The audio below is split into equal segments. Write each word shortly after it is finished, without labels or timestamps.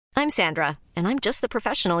I'm Sandra, and I'm just the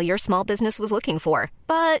professional your small business was looking for.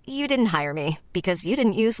 But you didn't hire me because you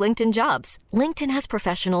didn't use LinkedIn Jobs. LinkedIn has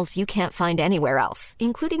professionals you can't find anywhere else,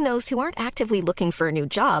 including those who aren't actively looking for a new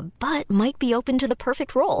job, but might be open to the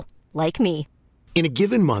perfect role, like me. In a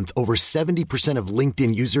given month, over 70% of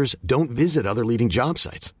LinkedIn users don't visit other leading job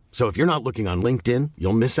sites. So if you're not looking on LinkedIn,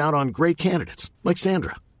 you'll miss out on great candidates like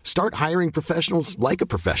Sandra. Start hiring professionals like a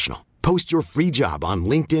professional. Post your free job on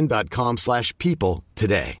linkedin.com/people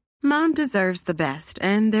today. Mom deserves the best,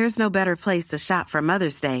 and there's no better place to shop for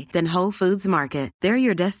Mother's Day than Whole Foods Market. They're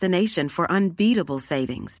your destination for unbeatable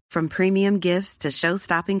savings, from premium gifts to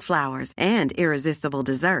show-stopping flowers and irresistible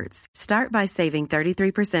desserts. Start by saving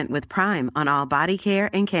 33% with Prime on all body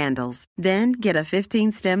care and candles. Then get a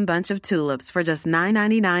 15-stem bunch of tulips for just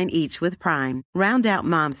 $9.99 each with Prime. Round out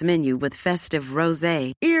Mom's menu with festive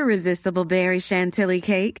rosé, irresistible berry chantilly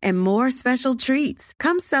cake, and more special treats.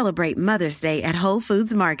 Come celebrate Mother's Day at Whole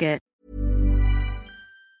Foods Market.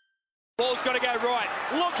 Ball's got to go right.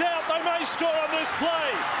 Look out, they may score on this play.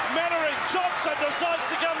 Mannering, Johnson decides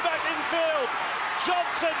to come back in field.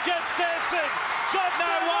 Johnson gets dancing. Johnson,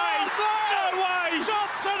 no way! No way!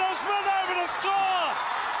 Johnson has run over to score.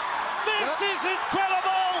 This is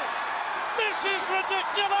incredible. This is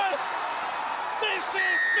ridiculous. This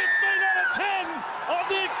is 15 out of 10 on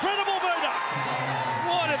the incredible meter.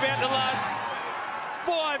 What about the last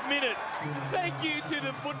 5 minutes? Thank you to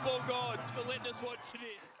the football gods for letting us watch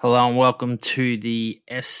this. Hello and welcome to the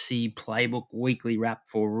SC Playbook Weekly Wrap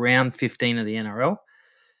for round 15 of the NRL.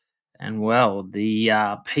 And well, the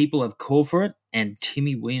people have called for it and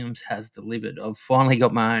Timmy Williams has delivered. I've finally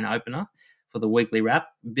got my own opener for the Weekly Wrap.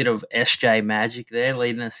 A bit of SJ magic there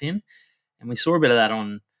leading us in. And we saw a bit of that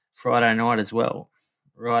on Friday night as well.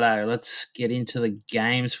 Righto, let's get into the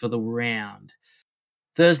games for the round.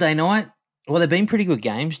 Thursday night. Well, they've been pretty good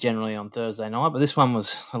games generally on Thursday night, but this one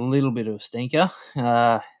was a little bit of a stinker.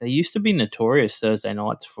 They used to be notorious Thursday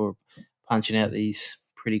nights for punching out these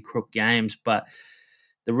pretty crook games, but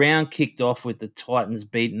the round kicked off with the Titans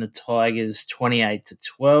beating the Tigers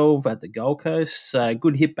 28-12 at the Gold Coast. So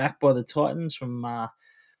good hit back by the Titans from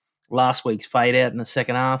last week's fade out in the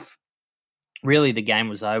second half. Really, the game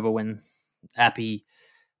was over when Appy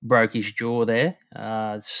broke his jaw there.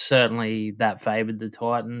 Certainly that favoured the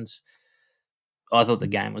Titans. I thought the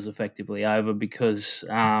game was effectively over because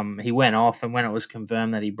he went off, and when it was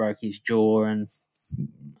confirmed that he broke his jaw, and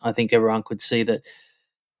I think everyone could see that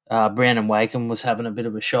Brandon Wakeham was having a bit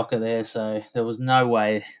of a shocker there, so there was no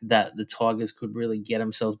way that the Tigers could really get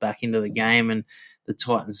themselves back into the game, and the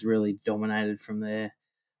Titans really dominated from there.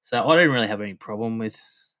 So I didn't really have any problem with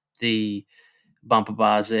the bumper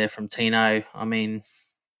bars there from Tino. I mean,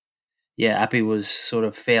 yeah, Appy was sort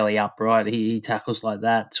of fairly upright. He tackles like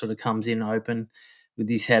that, sort of comes in open with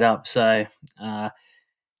his head up. So, and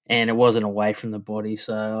it wasn't away from the body,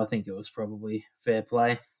 so I think it was probably fair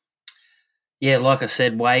play. Yeah, like I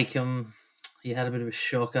said, Wakeham, he had a bit of a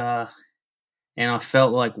shocker, and I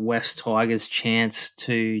felt like West Tigers' chance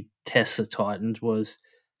to test the Titans was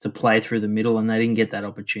to play through the middle, and they didn't get that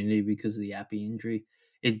opportunity because of the Appy injury.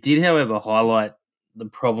 It did, however, highlight the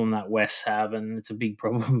problem that West have, and it's a big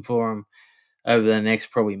problem for them over the next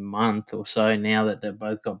probably month or so now that they've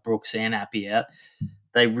both got Brooks and Appy out.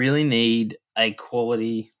 They really need a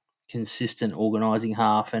quality, consistent organising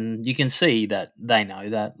half, and you can see that they know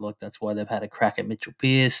that. Like, that's why they've had a crack at Mitchell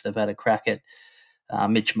Pearce. They've had a crack at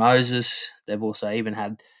Mitch Moses. They've also even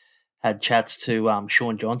had chats to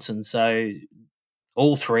Sean Johnson. So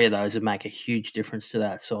all three of those would make a huge difference to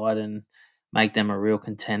that side and make them a real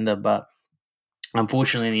contender. But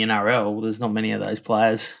unfortunately, in the NRL, there's not many of those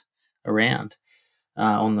players around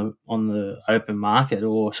on the open market,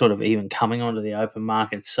 or sort of even coming onto the open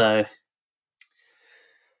market. So,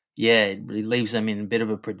 yeah, it really leaves them in a bit of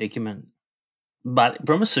a predicament. But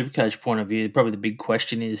from a Supercoach point of view, probably the big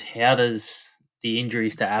question is, how does the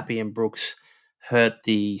injuries to Appy and Brooks hurt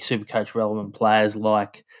the Supercoach relevant players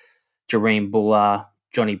like Jareem Buller,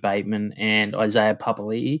 Johnny Bateman, and Isaiah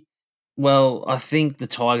Papali'i? Well, I think the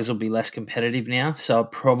Tigers will be less competitive now, so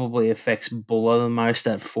it probably affects Buller the most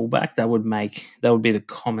at fullback. That would be the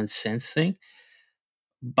common sense thing.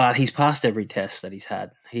 But he's passed every test that he's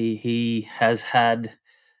had. He has had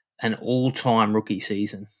an all-time rookie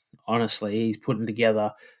season. Honestly, he's putting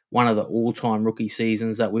together one of the all-time rookie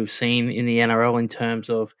seasons that we've seen in the NRL in terms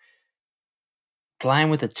of playing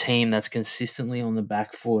with a team that's consistently on the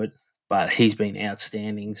back foot, but he's been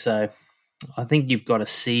outstanding. So I think you've got to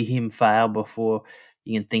see him fail before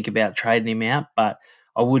you can think about trading him out. But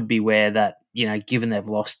I would be aware that, given they've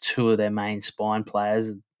lost two of their main spine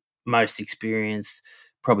players, most experienced,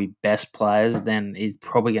 probably best players, then it's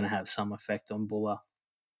probably going to have some effect on Buller.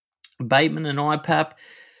 Bateman and IPAP,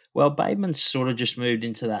 well, Bateman's sort of just moved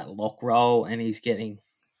into that lock role and he's getting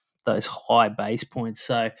those high base points.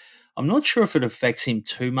 So I'm not sure if it affects him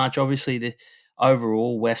too much. Obviously, the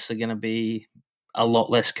overall Wests are going to be a lot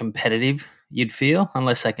less competitive, you'd feel,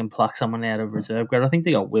 unless they can pluck someone out of reserve grade. I think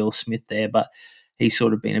they got Will Smith there, but he's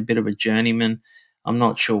sort of been a bit of a journeyman. I'm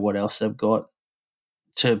not sure what else they've got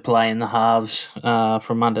to play in the halves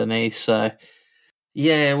from underneath. So,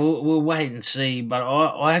 yeah, we'll wait and see. But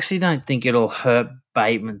I actually don't think it'll hurt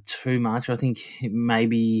Bateman too much. I think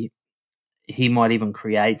maybe he might even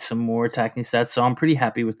create some more attacking stats. So I'm pretty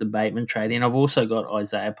happy with the Bateman trade. And I've also got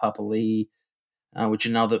Isaiah Papali'i, which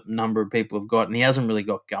another number of people have got, and he hasn't really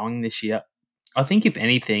got going this year. I think if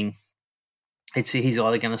anything, he's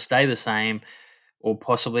either going to stay the same or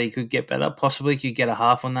possibly he could get better. Possibly he could get a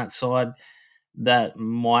half on that side that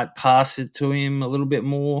might pass it to him a little bit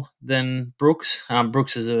more than Brooks.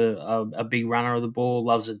 Brooks is a big runner of the ball,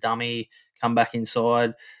 loves a dummy, come back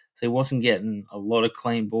inside. So he wasn't getting a lot of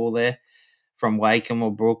clean ball there from Wakeham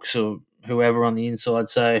or Brooks or whoever on the inside.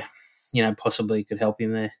 So, possibly could help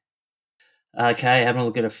him there. Okay, having a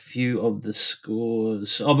look at a few of the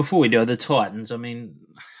scores. Oh, before we do, the Titans, I mean,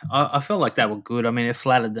 I felt like they were good. I mean, it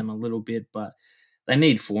flattered them a little bit, but they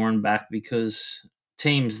need Foran back because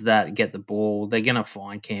teams that get the ball, they're going to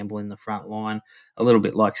find Campbell in the front line, a little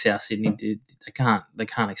bit like South Sydney did. They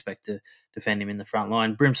can't expect to defend him in the front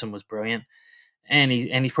line. Brimson was brilliant. And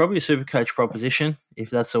he's probably a super coach proposition, if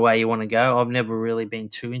that's the way you want to go. I've never really been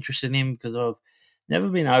too interested in him because I've never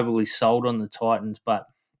been overly sold on the Titans, but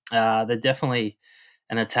they're definitely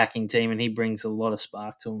an attacking team, and he brings a lot of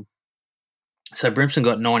spark to them. So Brimson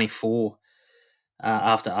got 94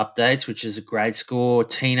 after updates, which is a great score.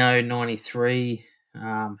 Tino, 93.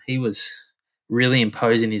 He was really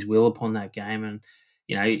imposing his will upon that game, and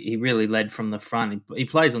he really led from the front. He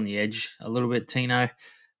plays on the edge a little bit, Tino,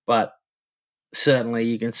 but certainly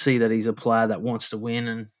you can see that he's a player that wants to win,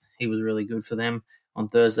 and he was really good for them on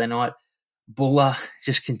Thursday night. Buller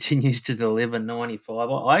just continues to deliver 95.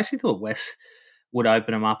 I actually thought West would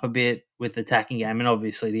open him up a bit with the attacking game, and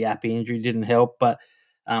obviously the Appy injury didn't help, but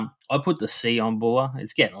I put the C on Buller.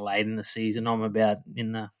 It's getting late in the season. I'm about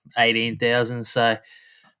in the 18,000, so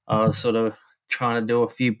I was sort of trying to do a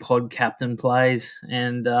few pod captain plays,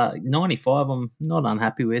 and 95 I'm not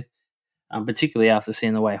unhappy with, particularly after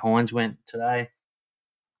seeing the way Hines went today,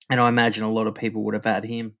 and I imagine a lot of people would have had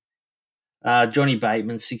him. Johnny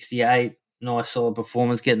Bateman, 68. Nice solid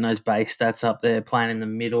performance, getting those base stats up there, playing in the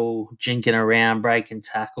middle, jinking around, breaking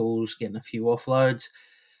tackles, getting a few offloads.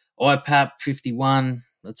 IPAP, 51.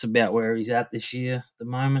 That's about where he's at this year at the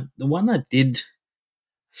moment. The one that did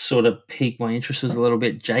sort of pique my interest was a little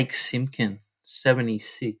bit Jake Simpkin,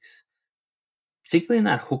 76. Particularly in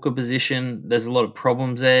that hooker position, there's a lot of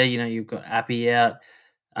problems there. You've got Appy out.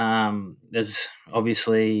 There's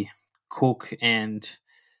obviously Cook and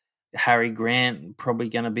Harry Grant probably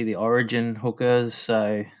going to be the origin hookers,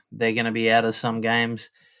 so they're going to be out of some games.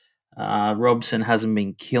 Robson hasn't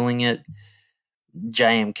been killing it.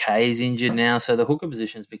 JMK is injured now, so the hooker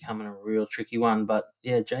position is becoming a real tricky one. But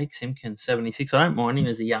yeah, Jake Simpkins, 76. I don't mind him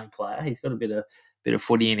as a young player. He's got a bit of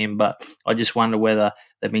footy in him, but I just wonder whether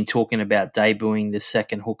they've been talking about debuting the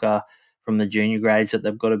second hooker from the junior grades that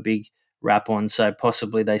they've got a big rap on. So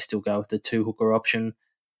possibly they still go with the two hooker option.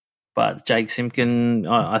 But Jake Simpkin,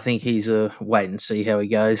 I think he's a wait and see how he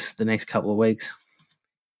goes the next couple of weeks.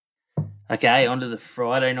 Okay, on to the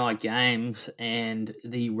Friday night games, and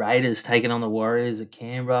the Raiders taking on the Warriors at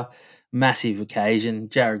Canberra. Massive occasion.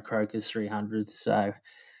 Jared Croker's 300, so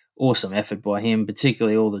awesome effort by him,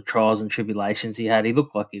 particularly all the trials and tribulations he had. He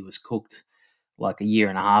looked like he was cooked like a year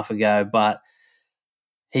and a half ago, but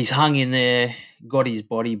he's hung in there, got his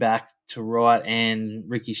body back to right, and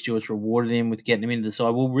Ricky Stewart's rewarded him with getting him into the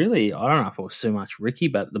side. Well, really, I don't know if it was too much Ricky,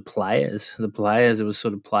 but the players, it was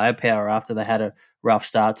sort of player power after they had a rough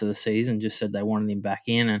start to the season, just said they wanted him back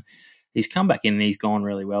in, and he's come back in and he's gone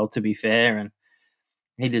really well, to be fair, and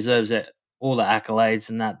he deserves all the accolades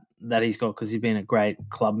and that he's got because he's been a great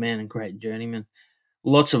clubman and great journeyman.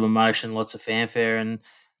 Lots of emotion, lots of fanfare, and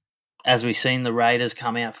as we've seen the Raiders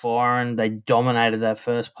come out firing, they dominated that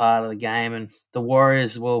first part of the game. And the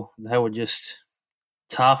Warriors, well, they were just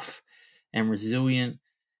tough and resilient.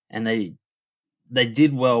 And they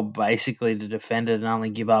did well basically to defend it and only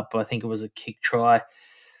give up, I think it was a kick try,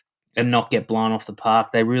 and not get blown off the park.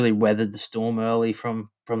 They really weathered the storm early from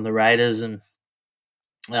the Raiders, and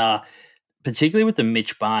particularly with the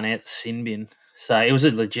Mitch Barnett sin bin. So it was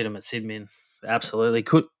a legitimate sin bin. Absolutely.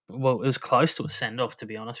 It was close to a send-off, to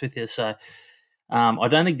be honest with you. So I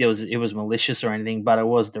don't think it was malicious or anything, but it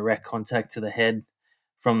was direct contact to the head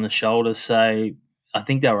from the shoulder. So I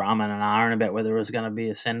think they were umming and ahhing about whether it was going to be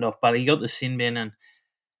a send-off, but he got the sin bin and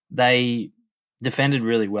they defended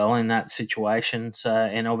really well in that situation. So,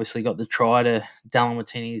 and obviously got the try to Dallin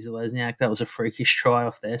Watini-Zelezniak. That was a freakish try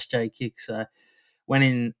off the SJ kick. So went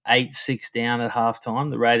in 8-6 down at halftime.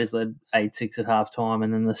 The Raiders led 8-6 at halftime,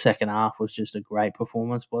 and then the second half was just a great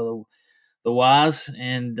performance by the Wars,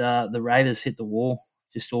 and the Raiders hit the wall.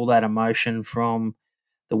 Just all that emotion from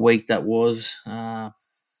the week that was, got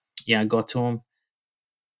to them.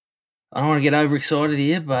 I don't want to get overexcited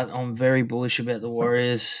here, but I'm very bullish about the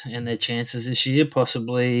Warriors and their chances this year.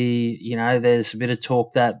 Possibly, there's a bit of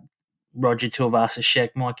talk that Roger Tuivasa-Sheck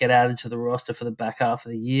might get added to the roster for the back half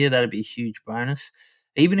of the year. That'd be a huge bonus,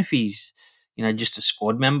 even if he's, just a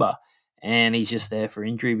squad member and he's just there for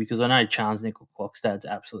injury, because I know Charles Nickel-Clockstad's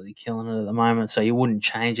absolutely killing it at the moment, so you wouldn't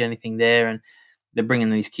change anything there. And they're bringing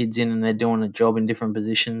these kids in and they're doing a job in different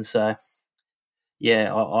positions. So,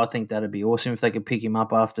 yeah, I think that'd be awesome if they could pick him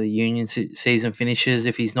up after the Union season finishes,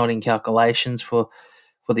 if he's not in calculations for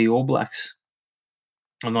the All Blacks.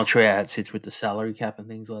 I'm not sure how it sits with the salary cap and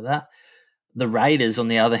things like that. The Raiders, on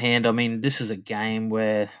the other hand, I mean, this is a game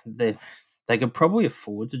where they could probably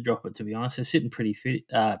afford to drop it, to be honest. They're sitting pretty fit.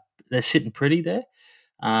 They're sitting pretty there.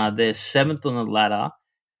 They're seventh on the ladder,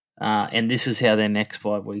 and this is how their next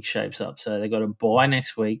 5 weeks shapes up. So they got a bye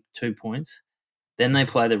next week, 2 points. Then they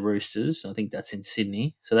play the Roosters. I think that's in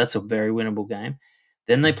Sydney. So that's a very winnable game.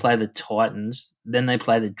 Then they play the Titans. Then they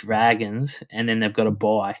play the Dragons. And then they've got a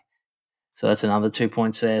bye. So that's another 2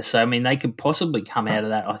 points there. So, I mean, they could possibly come out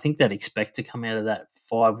of that. I think they'd expect to come out of that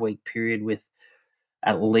 5-week period with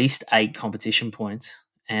at least 8 competition points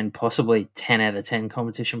and possibly 10 out of 10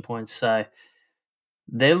 competition points. So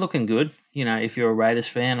they're looking good. If you're a Raiders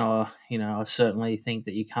fan, I certainly think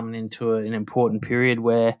that you're coming into an important period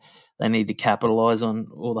where they need to capitalise on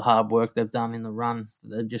all the hard work they've done in the run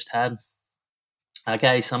that they've just had.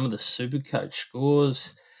 Okay, some of the Supercoach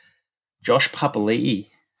scores. Josh Papali'i,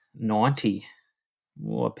 90.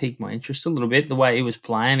 Well, I piqued my interest a little bit. The way he was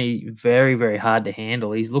playing, he very, very hard to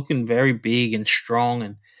handle. He's looking very big and strong,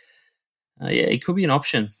 and he could be an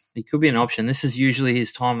option. He could be an option. This is usually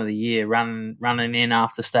his time of the year, running in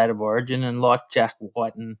after State of Origin, and like Jack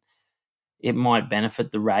Whiten, it might benefit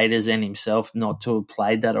the Raiders and himself not to have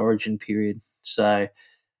played that Origin period. So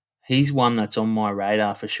he's one that's on my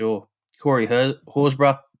radar for sure. Corey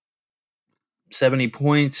Horsburgh, 70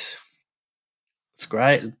 points. It's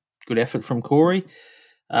great. Good effort from Corey.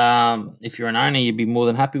 If you're an owner, you'd be more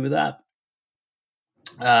than happy with that.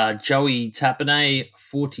 Joey Tapine,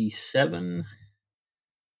 47.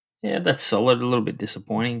 Yeah, that's solid. A little bit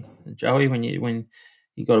disappointing, Joey, when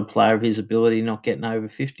you got a player of his ability not getting over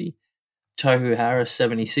 50. Tohu Harris,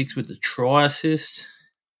 76 with the try assist.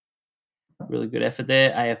 Really good effort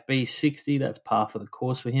there. AFB, 60. That's par for the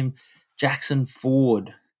course for him. Jackson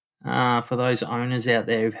Ford, for those owners out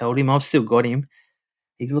there who've held him, I've still got him.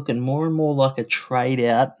 He's looking more and more like a trade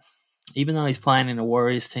out, even though he's playing in a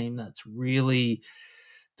Warriors team that's really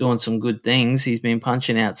doing some good things. He's been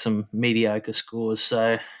punching out some mediocre scores.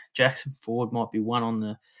 So Jackson Ford might be one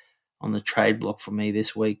on the trade block for me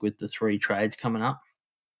this week with the 3 trades coming up.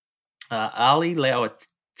 Ali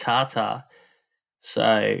Lauatata. So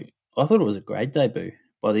I thought it was a great debut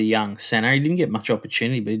by the young centre. He didn't get much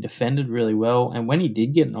opportunity, but he defended really well. And when he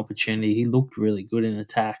did get an opportunity, he looked really good in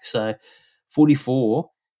attack. So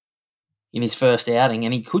 44 in his first outing,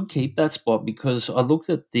 and he could keep that spot because I looked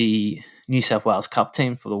at the New South Wales Cup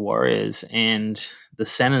team for the Warriors, and the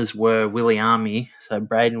centres were Williami, so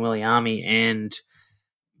Braden Williami and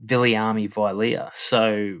Viliami Vilea.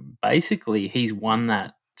 So basically, he's won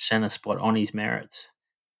that centre spot on his merits.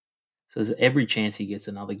 So there's every chance he gets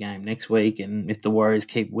another game next week, and if the Warriors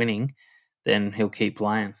keep winning, then he'll keep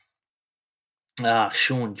playing.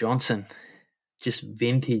 Sean Johnson, just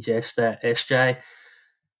vintage SJ.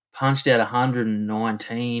 Punched out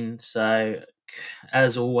 119. So,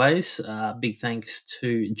 as always, big thanks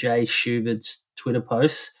to Jay Schubert's Twitter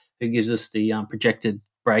posts, who gives us the projected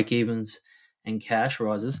break-evens and cash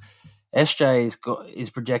rises. SJ is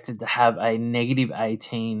projected to have a negative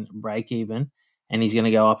 18 break-even, and he's going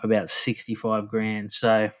to go up about 65 grand.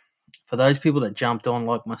 So, for those people that jumped on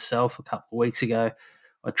like myself a couple of weeks ago,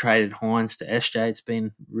 I traded Hines to SJ. It's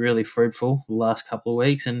been really fruitful the last couple of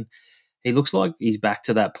weeks, and he looks like he's back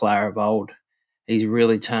to that player of old. He's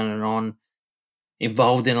really turning it on,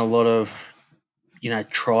 involved in a lot of,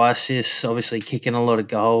 try assists, obviously kicking a lot of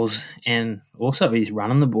goals, and also he's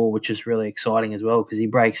running the ball, which is really exciting as well because he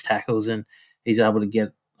breaks tackles and he's able to get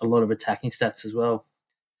a lot of attacking stats as well.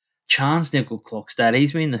 Charles Nickel-Clockstad,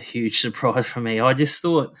 he's been the huge surprise for me. I just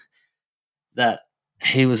thought that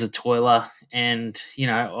he was a toiler, and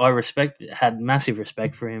I had massive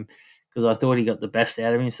respect for him because I thought he got the best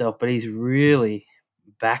out of himself. But he's really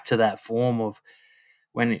back to that form of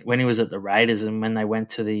when he was at the Raiders and when they went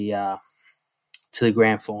to the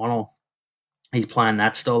grand final. He's playing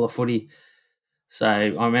that style of footy. So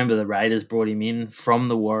I remember the Raiders brought him in from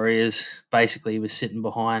the Warriors. Basically, he was sitting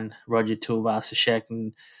behind Roger Tuivasa-Sheck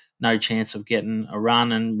and no chance of getting a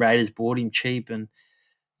run. And Raiders bought him cheap, and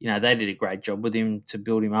they did a great job with him to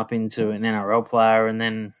build him up into an NRL player. And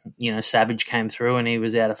then Savage came through and he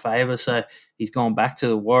was out of favour, so he's gone back to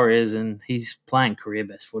the Warriors and he's playing career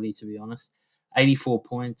best footy, to be honest. 84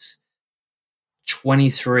 points.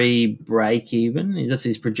 23 break even. That's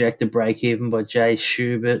his projected break even by Jay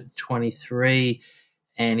Schubert, 23,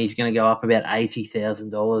 and he's going to go up about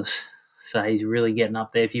 $80,000. So he's really getting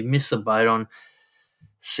up there. If you miss the boat on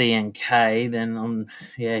CNK, then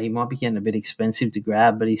he might be getting a bit expensive to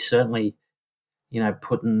grab, but he's certainly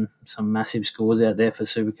putting some massive scores out there for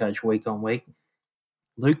Supercoach week on week.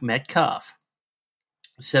 Luke Metcalf,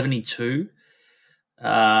 72.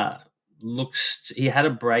 He had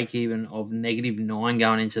a break even of -9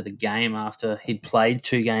 going into the game after he'd played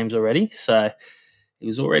 2 games already. So it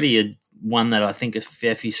was already one that I think a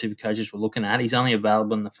fair few super coaches were looking at. He's only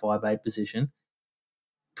available in the 5'8" position.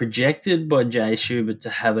 Projected by Jay Schubert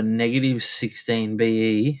to have a -16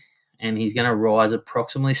 BE, and he's going to rise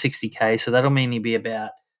approximately 60K. So that'll mean he'll be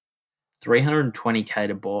about 320K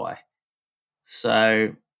to buy.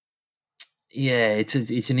 So yeah,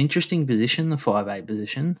 it's an interesting position, the 5'8"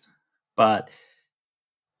 position. But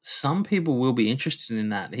some people will be interested in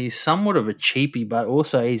that. He's somewhat of a cheapie, but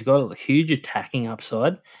also he's got a huge attacking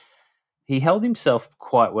upside. He held himself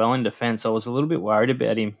quite well in defence. I was a little bit worried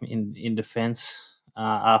about him in defence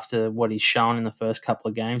after what he's shown in the first couple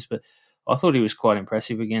of games, but I thought he was quite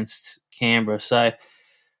impressive against Canberra. So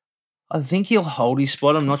I think he'll hold his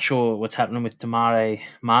spot. I'm not sure what's happening with Tamare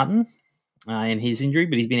Martin in his injury,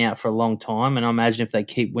 but he's been out for a long time, and I imagine if they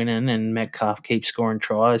keep winning and Metcalf keeps scoring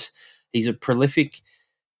tries, he's a prolific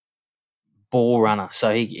ball runner,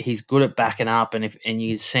 so he's good at backing up, and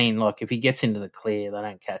you've seen, like, if he gets into the clear, they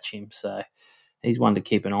don't catch him, so he's one to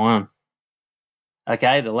keep an eye on.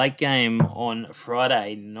 Okay, the late game on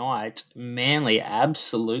Friday night, Manly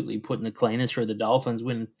absolutely putting the cleaners through the Dolphins,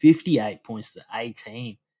 winning 58 points to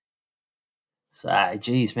 18. So,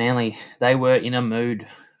 geez, Manly, they were in a mood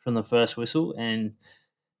from the first whistle, and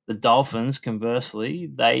the Dolphins, conversely,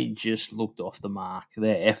 they just looked off the mark.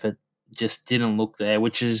 Their effort just didn't look there,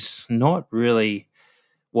 which is not really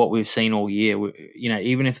what we've seen all year.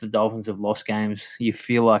 Even if the Dolphins have lost games, you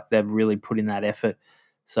feel like they've really put in that effort.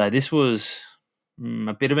 So this was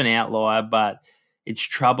a bit of an outlier, but it's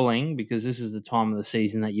troubling because this is the time of the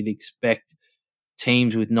season that you'd expect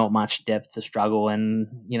teams with not much depth to struggle, and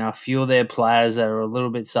a few of their players that are a little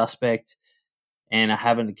bit suspect and are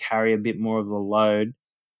having to carry a bit more of the load.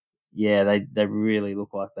 Yeah, they really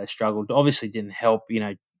look like they struggled. Obviously didn't help,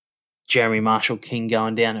 Jeremy Marshall-King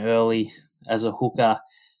going down early as a hooker,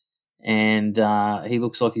 and he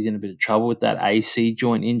looks like he's in a bit of trouble with that AC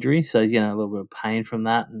joint injury, so he's getting a little bit of pain from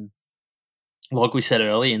that. And like we said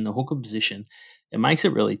earlier, in the hooker position, it makes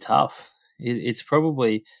it really tough. It's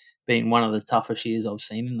probably been one of the toughest years I've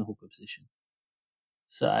seen in the hooker position.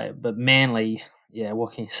 So, but Manly, yeah,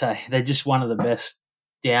 what can you say? They're just one of the best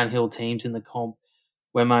downhill teams in the comp.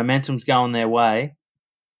 When momentum's going their way,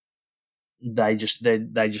 they just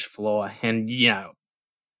fly. And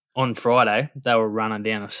on Friday they were running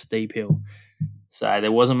down a steep hill, so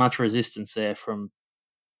there wasn't much resistance there from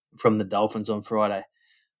the Dolphins on Friday.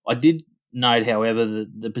 I did note, however,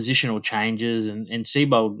 the positional changes, and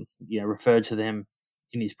Seabold referred to them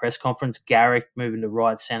in his press conference. Garrick moving to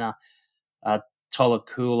right centre,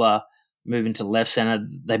 Tolakula moving to left centre.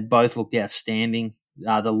 They both looked outstanding.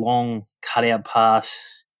 The long cutout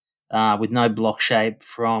pass with no block shape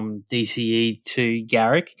from DCE to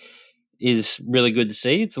Garrick is really good to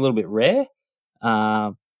see. It's a little bit rare.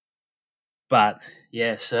 But,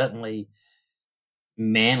 yeah, certainly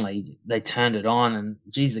Manly, they turned it on. And,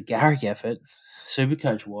 geez, the Garrick effort,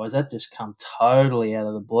 Supercoach-wise, that just come totally out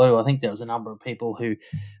of the blue. I think there was a number of people who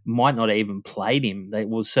might not have even played him.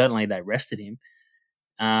 Certainly they rested him.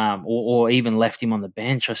 Or even left him on the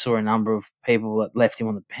bench. I saw a number of people that left him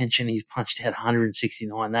on the bench, and he's punched out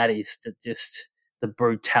 169. That is just the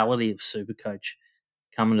brutality of Supercoach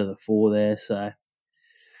coming to the fore there. So,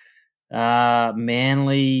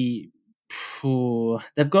 Manly,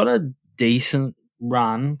 they've got a decent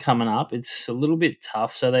run coming up. It's a little bit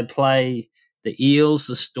tough. So they play the Eels,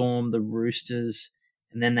 the Storm, the Roosters,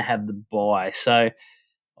 and then they have the bye. So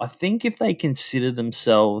I think if they consider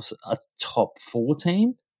themselves a top 4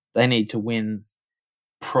 team, they need to win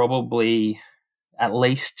probably at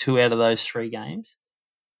least 2 out of those 3 games,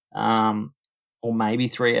 or maybe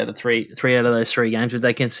 3 out of those 3 games. If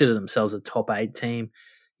they consider themselves a top 8 team,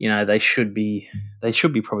 they should be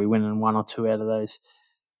probably winning 1 or 2 out of those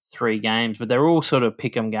 3 games. But they're all sort of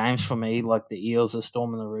pick-em games for me, like the Eels, the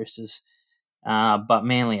Storm, and the Roosters. But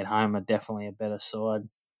Manly at home are definitely a better side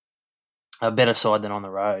than on the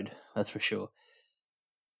road. That's for sure.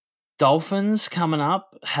 Dolphins coming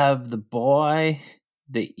up have the bye,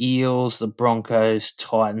 the Eels, the Broncos,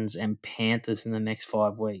 Titans, and Panthers in the next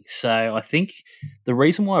 5 weeks. So I think the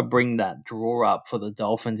reason why I bring that draw up for the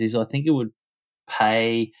Dolphins is I think it would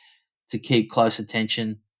pay to keep close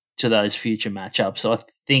attention to those future matchups. So I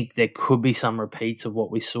think there could be some repeats of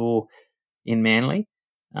what we saw in Manly.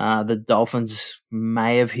 The Dolphins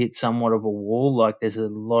may have hit somewhat of a wall. Like there's a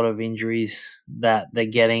lot of injuries that they're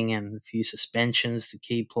getting and a few suspensions to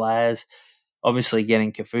key players. Obviously,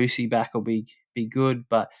 getting Kafusi back will be good,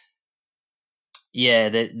 but yeah,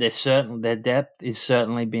 their depth is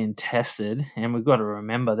certainly being tested, and we've got to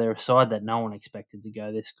remember they're a side that no one expected to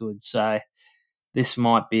go this good. So this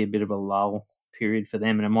might be a bit of a lull period for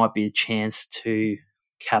them, and it might be a chance to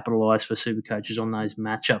capitalise for Supercoaches on those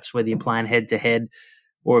matchups, whether you're playing head to head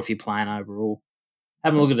or if you're playing overall.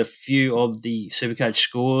 Having a look at a few of the Supercoach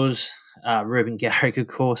scores. Ruben Garrick, of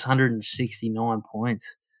course, 169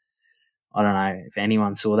 points. I don't know if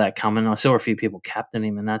anyone saw that coming. I saw a few people captain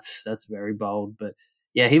him, and that's very bold. But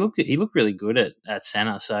yeah, he looked really good at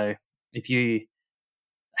centre. So if you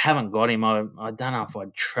haven't got him, I don't know if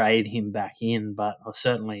I'd trade him back in, but I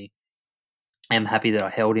certainly am happy that I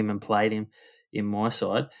held him and played him in my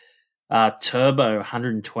side. Turbo,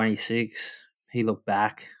 126. He looked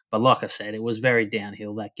back. But like I said, it was very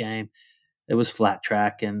downhill that game. It was flat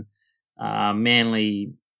track, and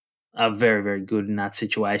Manly are very, very good in that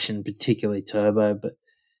situation, particularly Turbo. But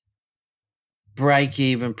break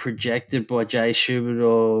even projected by Jay Schubert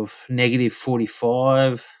of negative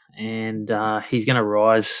 45, and he's going to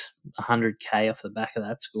rise 100K off the back of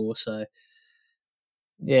that score. So,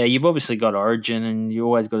 yeah, you've obviously got Origin, and you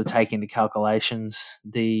always got to take into calculations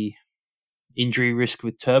the injury risk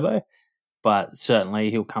with Turbo. But certainly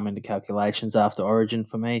he'll come into calculations after Origin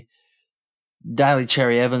for me. Daly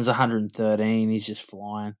Cherry Evans, 113. He's just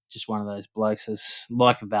flying. Just one of those blokes that's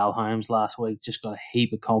like Val Holmes last week. Just got a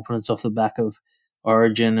heap of confidence off the back of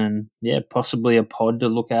Origin and, yeah, possibly a pod to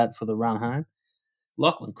look at for the run home.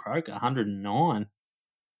 Lachlan Croker, 109.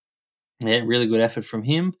 Yeah, really good effort from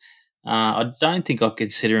him. I don't think I'd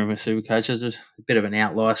consider him a Supercoach. There's a bit of an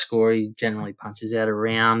outlier score. He generally punches out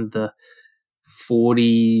around the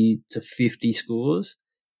 40 to 50 scores.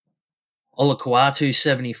 Olakuatu,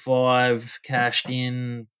 75, cashed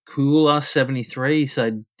in. Kula, 73.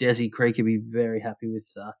 So Desi Creek could be very happy with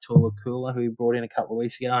Tula Kula, who he brought in a couple of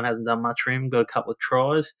weeks ago and hasn't done much for him. Got a couple of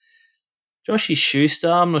tries. Joshy Schuster,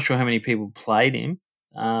 I'm not sure how many people played him.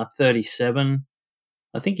 37.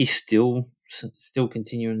 I think he's still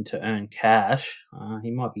continuing to earn cash.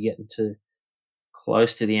 He might be getting to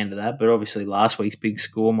close to the end of that, but obviously last week's big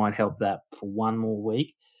score might help that for one more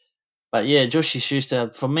week. But yeah, Joshy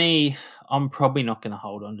Schuster, for me, I'm probably not going to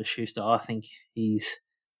hold on to Schuster. I think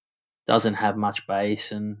doesn't have much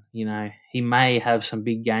base, and he may have some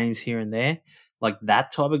big games here and there. Like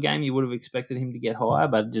that type of game, you would have expected him to get higher,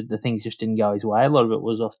 but the things just didn't go his way. A lot of it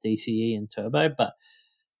was off DCE and Turbo, but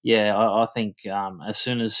yeah, I think as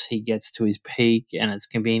soon as he gets to his peak and it's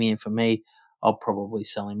convenient for me, I'll probably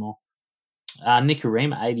sell him off.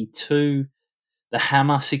 Nikorima, 82. The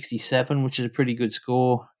Hammer, 67, which is a pretty good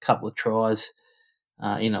score. A couple of tries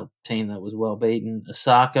in a team that was well beaten.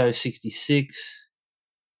 Asako, 66.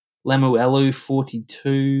 Lemuelu,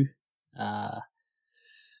 42.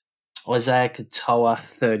 Isaiah Katoa,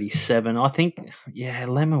 37. I think, yeah,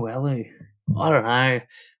 Lemuelu, I don't know.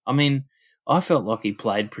 I mean, I felt like he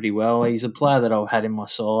played pretty well. He's a player that I've had in my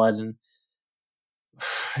side, and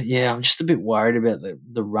yeah, I'm just a bit worried about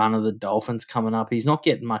the run of the Dolphins coming up. He's not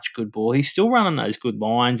getting much good ball. He's still running those good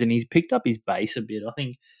lines, and he's picked up his base a bit. I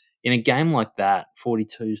think in a game like that,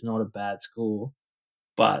 42 is not a bad score.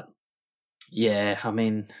 But, yeah, I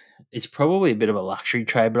mean, it's probably a bit of a luxury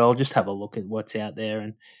trade, but I'll just have a look at what's out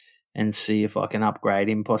there and see if I can upgrade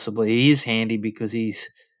him possibly. He is handy because he's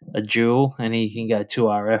a dual, and he can go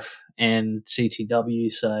 2RF and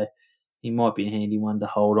CTW, so he might be a handy one to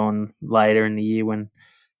hold on later in the year when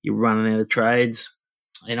you're running out of trades.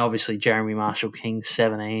 And obviously Jeremy Marshall-King,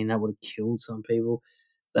 17. That would have killed some people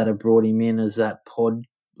that have brought him in as that pod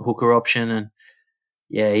hooker option. And,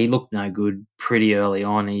 yeah, he looked no good pretty early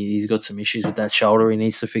on. He's got some issues with that shoulder he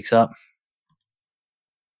needs to fix up.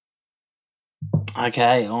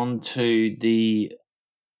 Okay, on to the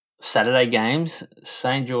Saturday games,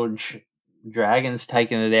 St. George Dragons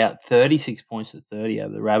taking it out 36 points to 30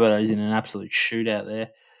 over the Rabbitohs in an absolute shootout there.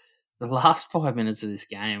 The last 5 minutes of this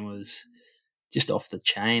game was just off the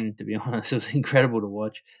chain, to be honest. It was incredible to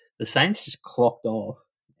watch. The Saints just clocked off,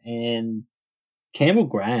 and Campbell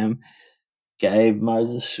Graham gave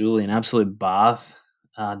Moses Suli an absolute bath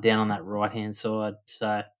down on that right-hand side.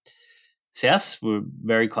 So Souths were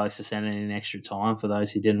very close to sending in extra time for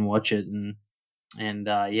those who didn't watch it. And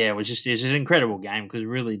it was just an incredible game because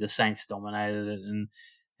really the Saints dominated it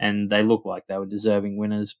and they looked like they were deserving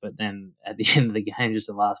winners. But then at the end of the game, just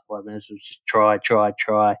the last 5 minutes was just try.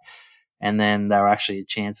 And then they were actually a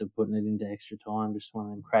chance of putting it into extra time. Just one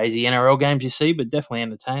of them crazy NRL games you see, but definitely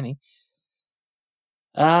entertaining.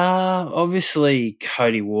 Obviously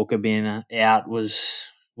Cody Walker being out was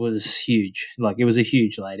huge. Like, it was a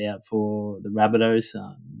huge laid out for the Rabbitohs.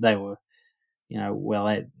 They were,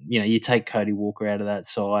 you take Cody Walker out of that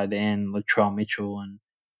side and Latrell Mitchell, and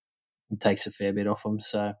it takes a fair bit off them.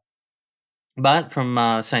 So, but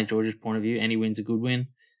from St. George's point of view, any win's a good win.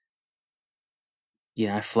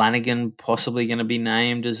 Flanagan possibly going to be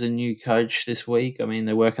named as a new coach this week. I mean,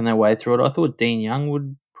 they're working their way through it. I thought Dean Young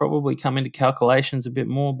would probably come into calculations a bit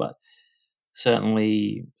more, but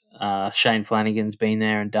certainly Shane Flanagan's been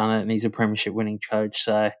there and done it, and he's a premiership winning coach.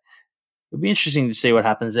 So it'll be interesting to see what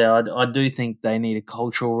happens there. I do think they need a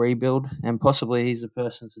cultural rebuild, and possibly he's the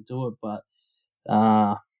person to do it. But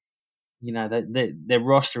their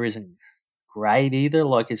roster isn't great either.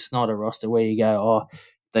 Like, it's not a roster where you go,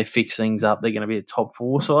 they fix things up, they're going to be a top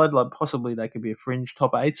 4 side. Like, possibly they could be a fringe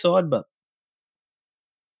top 8 side, but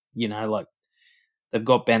they've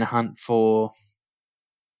got Ben Hunt for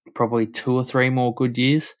probably 2 or 3 more good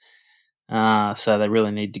years. So they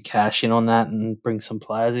really need to cash in on that and bring some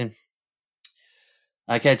players in.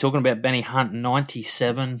 Okay, talking about Benny Hunt,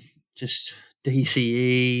 97, just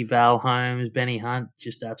DCE, Val Holmes, Benny Hunt,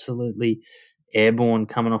 just absolutely airborne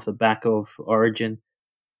coming off the back of Origin.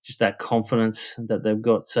 Just that confidence that they've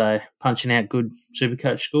got. So punching out good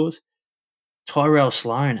Supercoach scores. Tyrell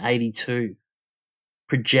Sloan, 82.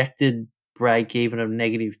 Projected break even of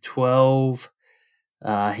 -12.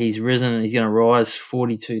 He's risen. He's going to rise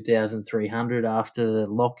 42,300 after the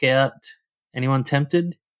lockout. Anyone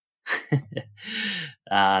tempted?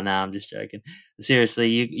 No, I'm just joking. Seriously,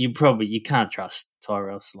 you can't trust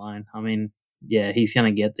Tyrell Sloan. I mean, yeah, he's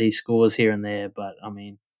going to get these scores here and there, but I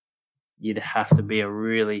mean, you'd have to be a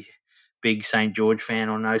really big St. George fan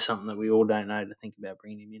or know something that we all don't know to think about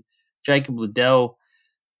bringing him in. Jacob Liddell,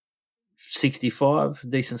 65,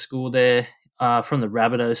 decent score there. From the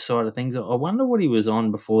Rabbitohs side of things, I wonder what he was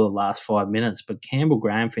on before the last 5 minutes, but Campbell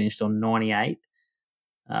Graham finished on 98.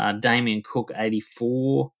 Damien Cook,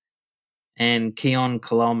 84. And Keon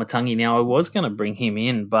Kaloamatangi. Now, I was going to bring him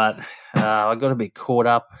in, but I got a bit caught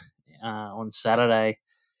up on Saturday,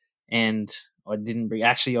 and I didn't bring.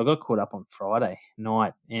 Actually, I got caught up on Friday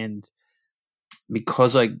night, and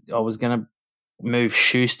because I was going to move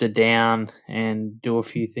Schuster down and do a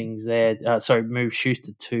few things there. Move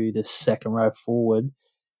Schuster to the second row forward.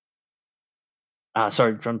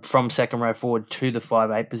 From second row forward to the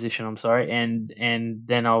 5'8" position. I'm sorry, and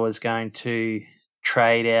then I was going to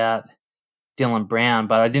trade out Dylan Brown,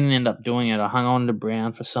 but I didn't end up doing it. I hung on to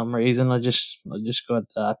Brown for some reason. I just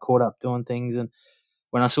got caught up doing things, and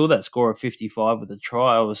when I saw that score of 55 with the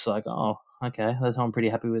try, I was like, oh, okay, I'm pretty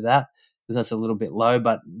happy with that, because that's a little bit low.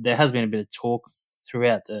 But there has been a bit of talk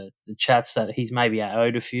throughout the chats that he's maybe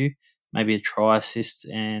owed a few, maybe a try assist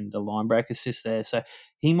and a line break assist there. So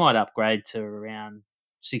he might upgrade to around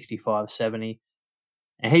 65, 70.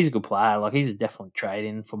 And he's a good player. Like, he's a definitely trade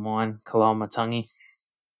in for mine, Kaloamatangi.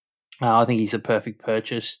 I think he's a perfect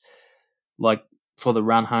purchase. Like, for the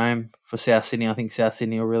run home for South Sydney, I think South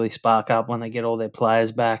Sydney will really spark up when they get all their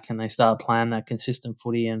players back and they start playing that consistent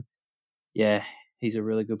footy. And yeah, he's a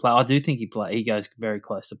really good player. I do think he goes very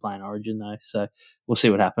close to playing Origin though. So we'll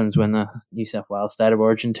see what happens when the New South Wales State of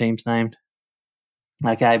Origin team's named.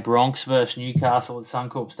 Okay, Bronx versus Newcastle at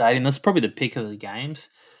Suncorp Stadium. That's probably the pick of the games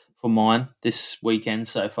for mine this weekend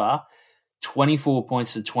so far. 24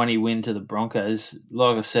 points to 20 win to the Broncos.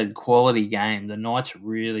 Like I said, quality game. The Knights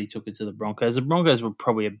really took it to the Broncos. The Broncos were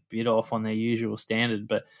probably a bit off on their usual standard,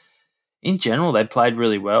 but in general, they played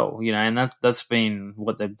really well, and that's been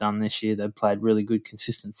what they've done this year. They've played really good,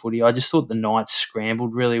 consistent footy. I just thought the Knights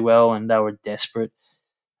scrambled really well and they were desperate.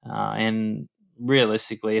 And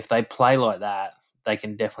realistically, if they play like that, they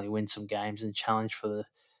can definitely win some games and challenge for the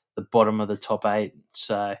bottom of the top 8.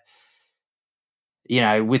 So,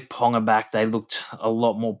 with Ponga back, they looked a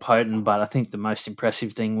lot more potent, but I think the most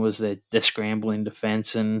impressive thing was their scramble in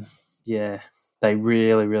defence, and, yeah, they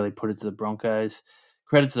really, really put it to the Broncos.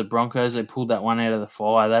 credit to the Broncos. They pulled that one out of the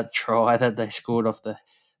fire. That try that they scored off the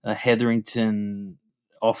Hetherington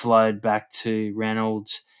offload back to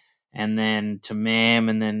Reynolds and then to Mam,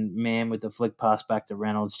 and then Mam with the flick pass back to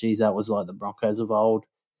Reynolds. Geez, that was like the Broncos of old.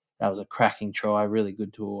 That was a cracking try, really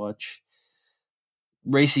good to watch.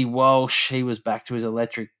 Reece Walsh, he was back to his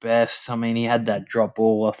electric best. I mean, he had that drop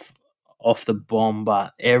ball off the bomb,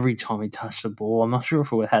 but every time he touched the ball, I'm not sure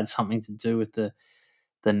if it had something to do with the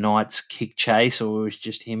Knights kick chase or it was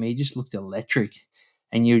just him. He just looked electric.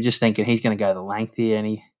 And you were just thinking he's going to go the length here, and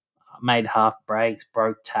he made half breaks,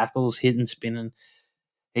 broke tackles, hitting, spinning.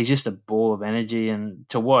 He's just a ball of energy, and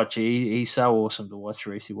to watch, he's so awesome to watch,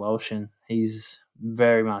 Reece Walsh, and he's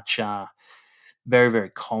very much very, very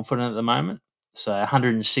confident at the moment. So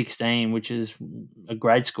 116, which is a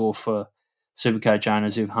great score for Supercoach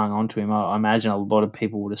owners who've hung on to him. I imagine a lot of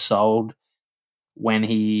people would have sold when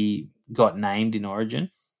he got named in Origin.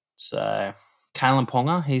 So Kalen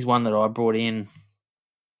Ponga, he's one that I brought in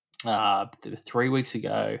 3 weeks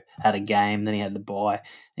ago, had a game, then he had the bye, and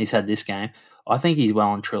he's had this game. I think he's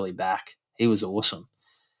well and truly back. He was awesome.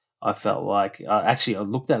 I felt like, I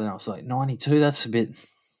looked at it and I was like, 92, that's a bit,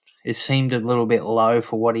 it seemed a little bit low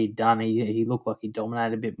for what he'd done. He looked like he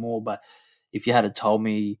dominated a bit more, but if you had told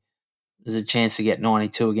me there's a chance to get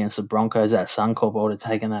 92 against the Broncos at Suncorp, I would have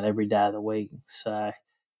taken that every day of the week. So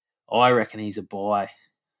I reckon he's a buy.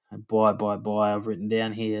 A buy I've written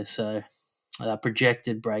down here. So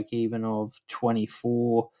projected break-even of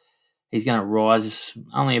 24. He's going to rise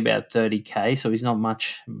only about 30K, so he's not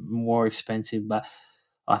much more expensive. But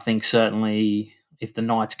I think certainly if the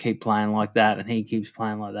Knights keep playing like that and he keeps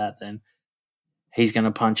playing like that, then he's going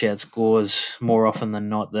to punch out scores more often than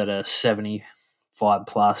not that are 75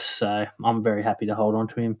 plus. So I'm very happy to hold on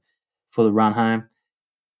to him for the run home.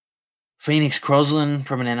 Phoenix Crosland,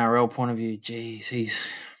 from an NRL point of view, geez, he's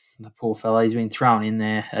the poor fella. He's been thrown in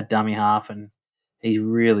there at dummy half, and he's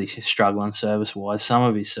really struggling service-wise. Some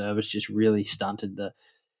of his service just really stunted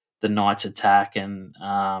the Knights' attack, and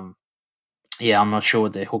I'm not sure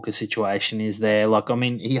what their hooker situation is there.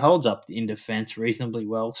 He holds up in defence reasonably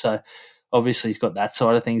well, so obviously he's got that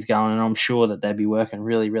side of things going, and I'm sure that they'd be working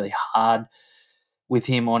really, really hard with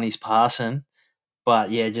him on his passing.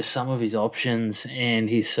 But, yeah, just some of his options and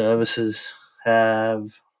his services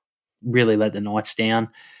have really let the Knights down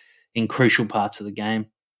in crucial parts of the game.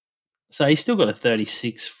 So he's still got a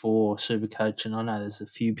 36 for Supercoach, and I know there's a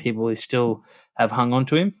few people who still have hung on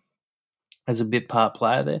to him as a bit part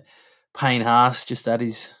player there. Payne Haas just at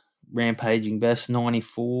his rampaging best,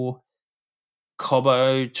 94.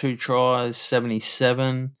 Cobbo, 2 tries,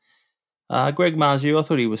 77. Greg Marzu, I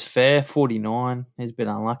thought he was fair, 49. He's a bit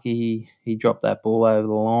unlucky. He dropped that ball over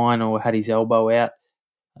the line or had his elbow out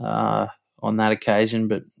on that occasion.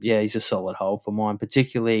 But, yeah, he's a solid hold for mine,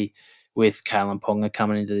 particularly with Kalen Ponga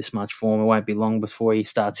coming into this much form. It won't be long before he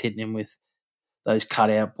starts hitting him with those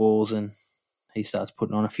cutout balls and he starts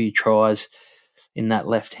putting on a few tries in that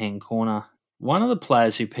left-hand corner. One of the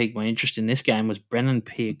players who piqued my interest in this game was Brendan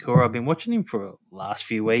Piakura. I've been watching him for the last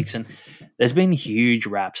few weeks, and there's been huge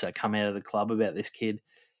raps that come out of the club about this kid.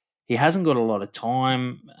 He hasn't got a lot of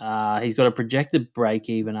time. He's got a projected break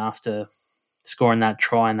even after scoring that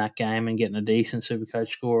try in that game and getting a decent Supercoach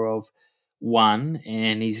score of 1,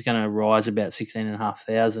 and he's going to rise about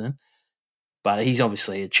 16,500. But he's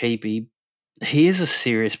obviously a cheapie. He is a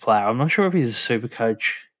serious player. I'm not sure if he's a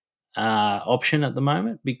Supercoach option at the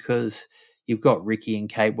moment because you've got Ricky and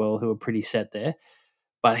Capewell who are pretty set there.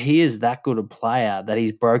 But he is that good a player that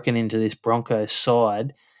he's broken into this Broncos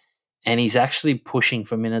side and he's actually pushing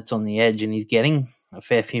for minutes on the edge and he's getting a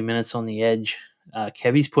fair few minutes on the edge.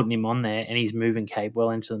 Kevy's putting him on there and he's moving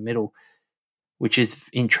Capewell into the middle, which is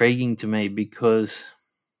intriguing to me because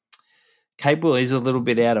Capewell is a little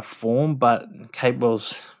bit out of form, but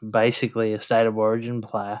Capewell's basically a state of origin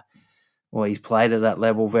player. Well, he's played at that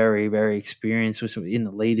level, very, very experienced in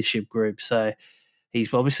the leadership group. So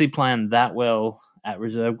he's obviously playing that well at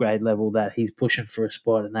reserve grade level that he's pushing for a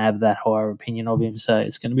spot and they have that higher opinion of him. So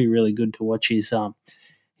it's going to be really good to watch his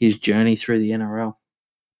journey through the NRL.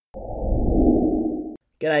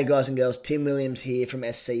 G'day guys and girls, Tim Williams here from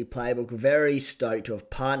SC Playbook. Very stoked to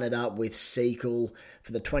have partnered up with Sequel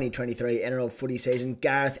for the 2023 NRL footy season.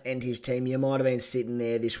 Gareth and his team, you might have been sitting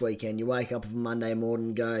there this weekend. You wake up on Monday morning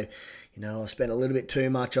and go, I've spent a little bit too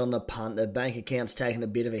much on the punt. The bank account's taken a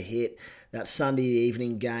bit of a hit. That Sunday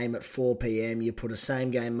evening game at 4 p.m, you put a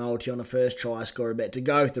same-game multi on a first try scorer bet to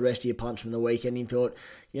go with the rest of your punts from the weekend. And you thought,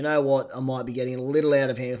 you know what, I might be getting a little out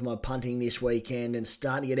of hand with my punting this weekend and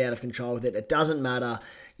starting to get out of control with it. It doesn't matter.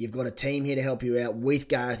 You've got a team here to help you out with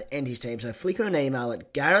Gareth and his team. So flick her an email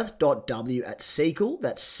at gareth.w@secal,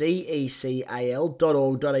 that's cecal.org.au.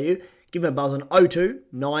 Give them a buzz on 02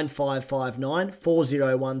 9559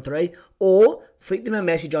 4013 or flick them a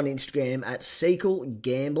message on Instagram at Sequel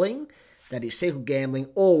Gambling. That is Sequel Gambling,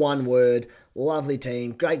 all one word. Lovely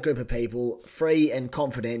team, great group of people, free and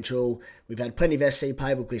confidential. We've had plenty of SC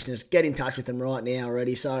Playbook listeners. Get in touch with them right now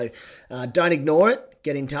already. So don't ignore it.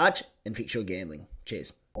 Get in touch and fix your gambling.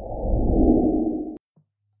 Cheers.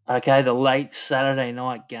 Okay, the late Saturday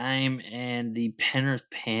night game, and the Penrith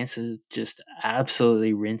Panthers just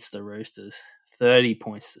absolutely rinsed the Roosters, 30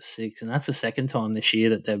 points to 6, and that's the second time this year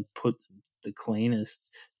that they've put the cleaners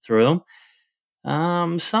through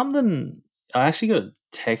them. Something I actually got a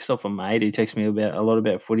text off a mate who texted me a lot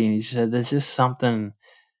about footy, and he said there's just something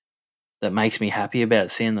that makes me happy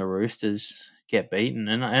about seeing the Roosters get beaten,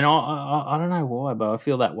 and I don't know why, but I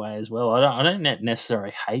feel that way as well. I don't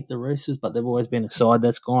necessarily hate the Roosters, but they've always been a side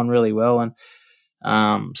that's gone really well, and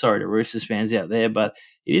sorry to Roosters fans out there, but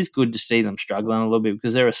it is good to see them struggling a little bit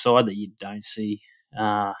because they're a side that you don't see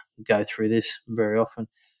go through this very often.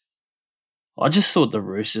 I just thought the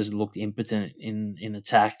Roosters looked impotent in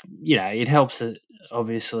attack. It helps that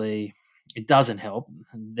obviously it doesn't help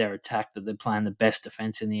their attack that they're playing the best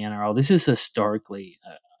defense in the NRL. This is historically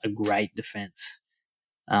a great defense,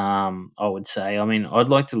 I would say. I mean, I'd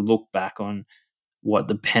like to look back on what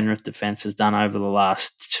the Penrith defense has done over the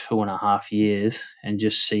last 2.5 years and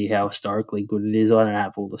just see how historically good it is. I don't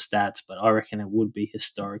have all the stats, but I reckon it would be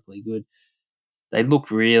historically good. They looked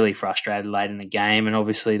really frustrated late in the game, and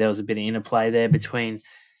obviously there was a bit of interplay there between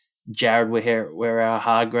Jared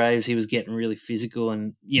Waerea-Hargreaves. He was getting really physical,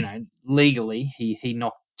 and legally he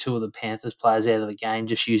knocked two of the Panthers players out of the game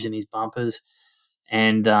just using his bumpers.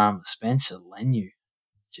 And Spencer Leniu,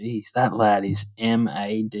 geez, that lad is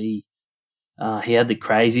MAD. He had the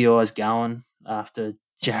crazy eyes going after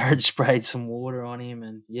Jared sprayed some water on him,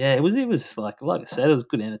 and yeah, it was like I said, it was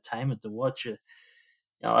good entertainment to watch.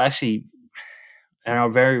 And I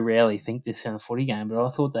very rarely think this in a footy game, but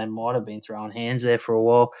I thought they might have been throwing hands there for a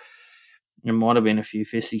while. There might have been a few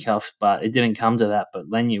fisticuffs, but it didn't come to that. But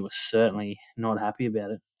Leniu was certainly not happy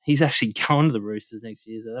about it. He's actually going to the Roosters next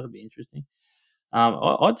year, so that'll be interesting.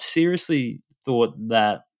 I'd seriously thought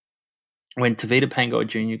that when Tavita Pangai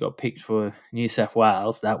Jr. got picked for New South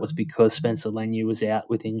Wales, that was because Spencer Leniu was out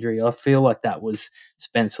with injury. I feel like that was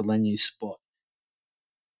Spencer Leniu's spot.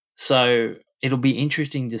 So it'll be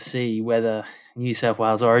interesting to see whether New South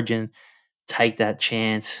Wales Origin take that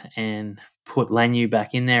chance and put Leniu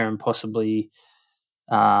back in there and possibly,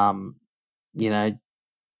 drop.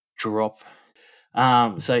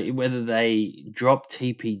 So whether they drop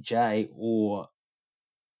TPJ or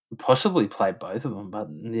possibly play both of them, but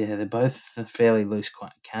yeah, they're both fairly loose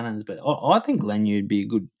cannons. But I think Leniu would be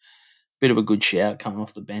a bit of a good shout coming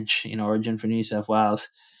off the bench in Origin for New South Wales.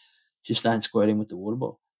 Just don't squirt him with the water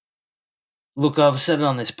ball. Look, I've said it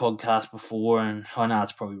on this podcast before, and I know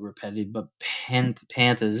it's probably repetitive, but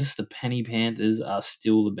Panthers, the Penny Panthers, are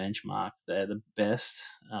still the benchmark. They're the best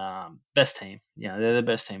team. They're the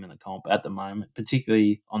best team in the comp at the moment,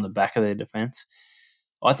 particularly on the back of their defence.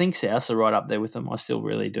 I think Souths are right up there with them. I still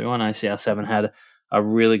really do. I know Souths haven't had a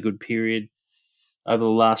really good period over the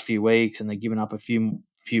last few weeks, and they're giving up a few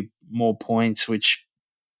more points, which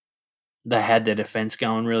they had their defence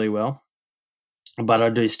going really well. But I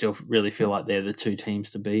do still really feel like they're the two teams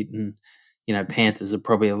to beat. And, Panthers are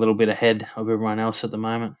probably a little bit ahead of everyone else at the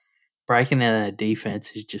moment. Breaking down their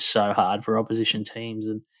defense is just so hard for opposition teams.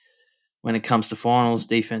 And when it comes to finals,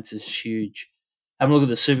 defense is huge. Have a look at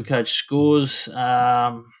the Supercoach scores.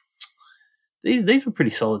 These were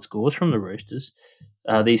pretty solid scores from the Roosters.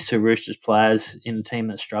 These two Roosters players in a team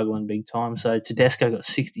that's struggling big time. So Tedesco got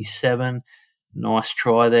 67. Nice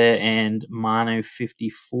try there. And Manu,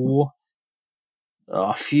 54.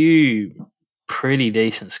 A few pretty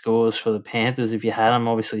decent scores for the Panthers if you had them.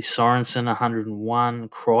 Obviously, Sorensen, 101,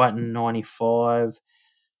 Crichton, 95,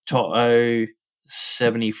 Toto,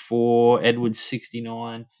 74, Edwards,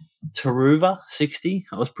 69, Taruva, 60.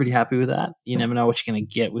 I was pretty happy with that. You never know what you're going to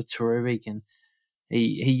get with Taruva.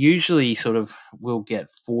 He usually sort of will get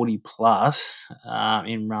 40 plus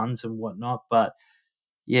in runs and whatnot, but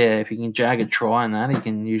yeah, if he can jag a try in that, he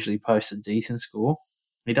can usually post a decent score.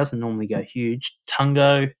 He doesn't normally go huge.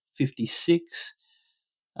 Tungo, 56.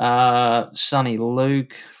 Sonny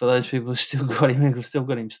Luke, for those people who still got him, who've still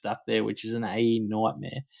got him stuck there, which is an AE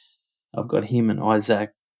nightmare. I've got him and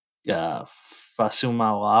Isaac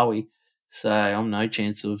Fasilmalawi, so I'm no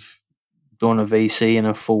chance of doing a VC in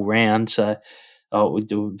a full round. So I would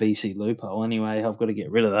do a VC loophole anyway. I've got to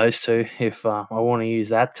get rid of those two if I want to use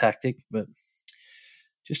that tactic, but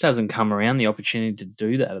just hasn't come around the opportunity to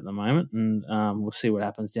do that at the moment, and we'll see what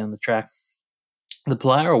happens down the track. The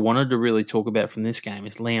player I wanted to really talk about from this game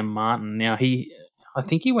is Liam Martin. Now, I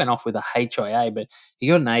think he went off with a HIA, but he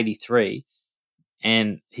got an 83,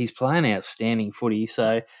 and he's playing outstanding footy.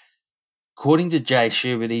 So, according to Jay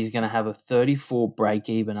Schubert, he's going to have a 34 break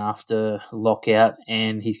even after lockout,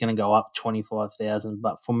 and he's going to go up 25,000.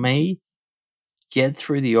 But for me, get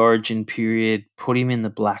through the origin period, put him in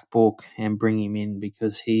the black book, and bring him in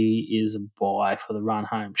because he is a buy for the run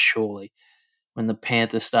home, surely. When the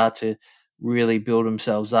Panthers start to really build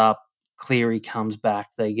themselves up, Cleary comes back,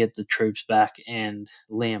 they get the troops back, and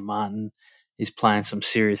Liam Martin is playing some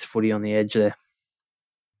serious footy on the edge there.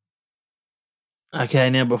 Okay,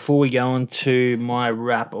 now before we go on to my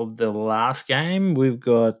wrap of the last game, we've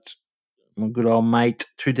got my good old mate,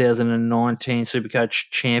 2019 Supercoach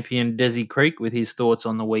champion Desi Creek with his thoughts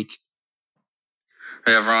on the week.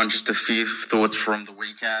 Hey everyone, just a few thoughts from the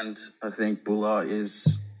weekend. I think Buller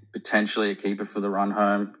is potentially a keeper for the run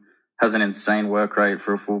home. Has an insane work rate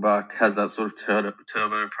for a fullback. Has that sort of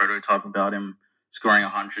turbo prototype about him, scoring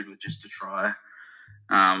 100 with just a try.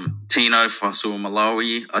 Tino Fasul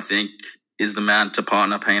Malawi, I think, is the man to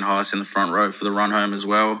partner Payne Heiss in the front row for the run home as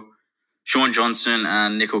well. Sean Johnson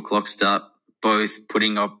and Nicho Clockstad both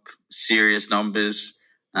putting up serious numbers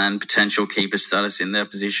and potential keeper status in their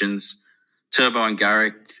positions. Turbo and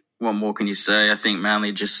Garrick, what more can you say? I think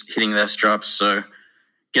Manly just hitting their straps, so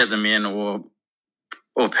get them in or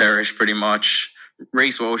perish pretty much.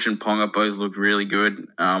 Reece Walsh and Ponga both look really good.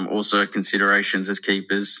 Also considerations as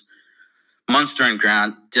keepers. Munster and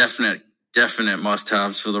Grant, definite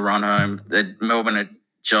must-haves for the run home. Melbourne are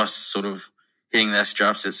just sort of hitting their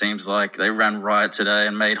straps, it seems like. They ran riot today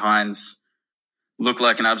and made Hines look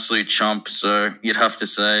like an absolute chump, so you'd have to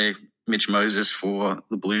say Mitch Moses for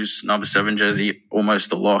the Blues number 7 jersey,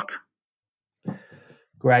 almost a lock.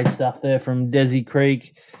 Great stuff there from Desi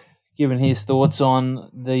Creek, giving his thoughts on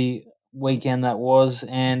the weekend that was.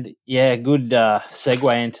 And, yeah, good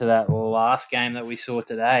segue into that last game that we saw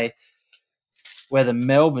today where the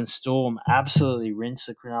Melbourne Storm absolutely rinsed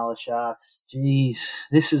the Cronulla Sharks. Jeez,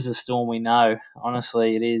 this is the Storm we know.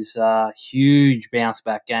 Honestly, it is a huge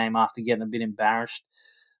bounce-back game after getting a bit embarrassed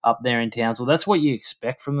up there in Townsville. That's what you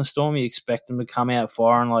expect from the Storm. You expect them to come out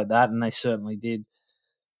firing like that, and they certainly did.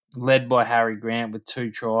 Led by Harry Grant with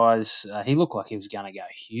 2 tries. He looked like he was going to go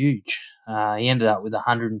huge. He ended up with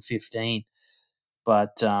 115.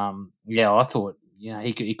 But, I thought,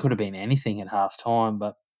 he could have been anything at halftime,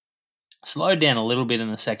 but slowed down a little bit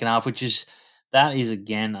in the second half, that is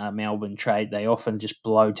again a Melbourne trait. They often just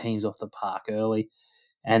blow teams off the park early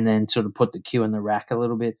and then sort of put the cue in the rack a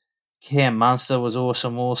little bit. Cam Munster was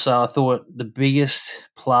awesome also. I thought the biggest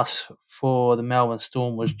plus for the Melbourne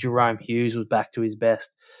Storm was Jerome Hughes was back to his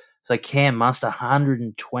best. So Cam Munster,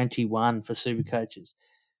 121 for Supercoaches.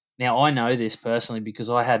 Now, I know this personally because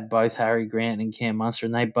I had both Harry Grant and Cam Munster,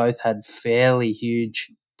 and they both had fairly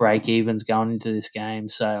huge break-evens going into this game.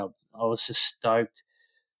 So I was just stoked,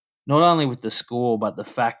 not only with the score, but the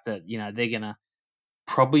fact that, they're going to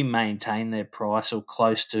probably maintain their price or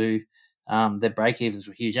close to. Their break-evens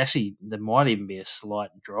were huge. Actually, there might even be a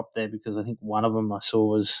slight drop there because I think one of them I saw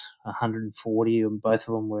was 140 and both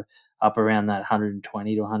of them were up around that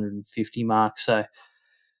 120 to 150 mark. So,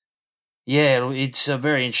 yeah, it's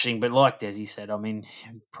very interesting. But like Desi said, I mean,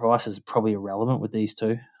 prices are probably irrelevant with these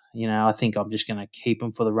two. I think I'm just going to keep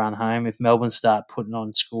them for the run home. If Melbourne start putting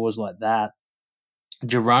on scores like that,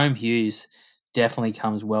 Jerome Hughes definitely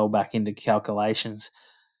comes well back into calculations.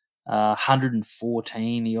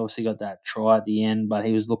 114. He obviously got that try at the end, but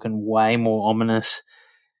he was looking way more ominous,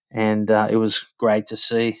 and it was great to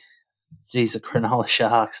see. Geez, the Cronulla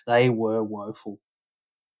Sharks, they were woeful.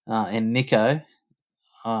 And Nicho,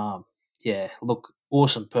 look,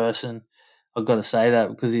 awesome person. I've got to say that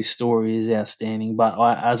because his story is outstanding. But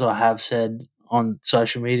as I have said on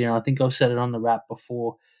social media, and I think I've said it on the wrap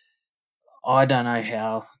before, I don't know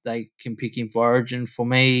how they can pick him for Origin. For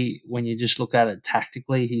me, when you just look at it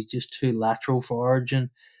tactically, he's just too lateral for Origin.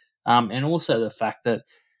 And also the fact that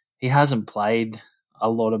he hasn't played a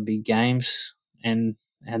lot of big games and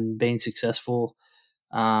been successful.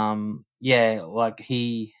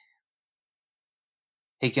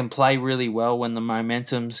 He can play really well when the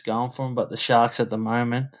momentum's going for him, but the Sharks at the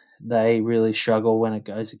moment, they really struggle when it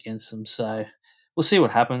goes against them. So we'll see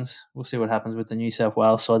what happens. We'll see what happens with the New South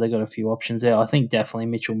Wales side. They've got a few options there. I think definitely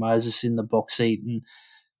Mitchell Moses in the box seat, and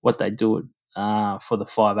what they do for the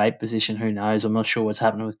 5'8" position, who knows? I'm not sure what's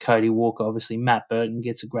happening with Cody Walker. Obviously, Matt Burton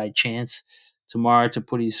gets a great chance tomorrow to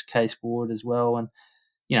put his case forward as well. And,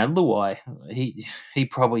 Luai, he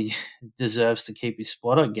probably deserves to keep his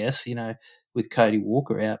spot, I guess, with Cody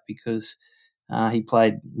Walker out, because he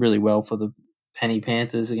played really well for the Penny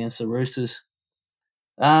Panthers against the Roosters.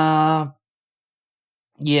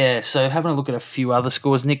 Yeah, so having a look at a few other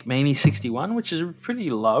scores, Nick Meaney 61, which is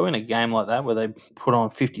pretty low in a game like that where they put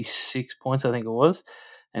on 56 points, I think it was,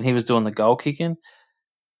 and he was doing the goal kicking.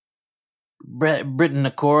 Britton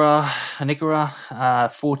Nikora,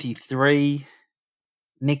 43.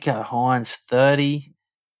 Nicho Hines 30.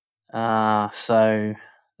 So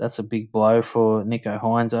that's a big blow for Nicho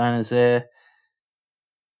Hines owners there.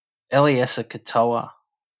 Eliesa Katoa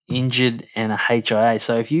injured and a HIA.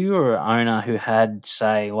 So if you were an owner who had,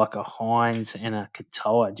 say, like a Hines and a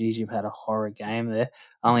Katoa, geez, you've had a horror game there.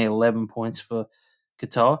 Only 11 points for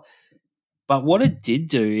Katoa. But what it did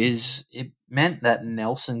do is it meant that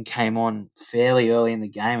Nelson came on fairly early in the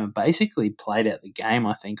game and basically played out the game,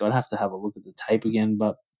 I think. I'd have to have a look at the tape again.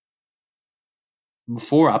 But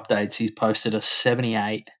before updates, he's posted a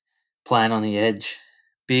 78 playing on the edge.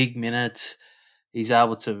 Big minutes. He's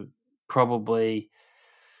able to probably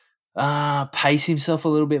pace himself a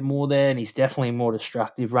little bit more there, and he's definitely more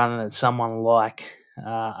destructive running at someone like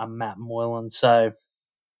a Matt Moylan. So,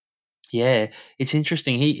 yeah, it's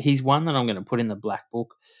interesting. He's one that I'm going to put in the black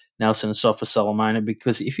book, Nelson Asafa Solomona,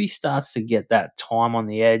 because if he starts to get that time on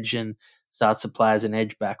the edge and starts to play as an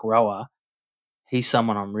edge back rower, he's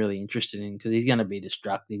someone I'm really interested in, because he's going to be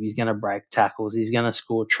destructive. He's going to break tackles. He's going to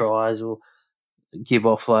score tries or give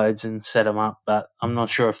offloads and set them up, but I'm not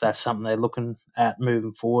sure if that's something they're looking at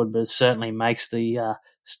moving forward, but it certainly makes the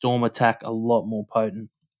Storm attack a lot more potent.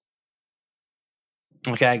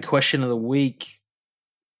 Okay, question of the week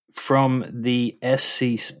from the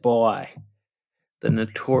SC Spy, the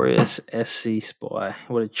notorious SC Spy.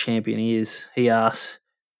 What a champion he is. He asks,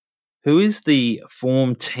 who is the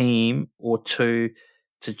form team or two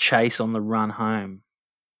to chase on the run home?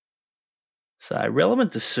 So,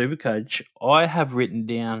 relevant to Supercoach, I have written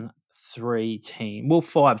down 5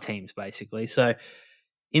 teams basically. So,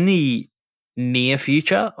 in the near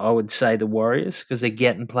future, I would say the Warriors, because they're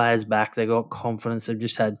getting players back. They've got confidence. They've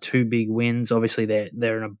just had 2 big wins. Obviously,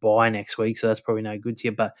 they're in a bye next week, so that's probably no good to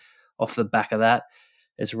you. But off the back of that,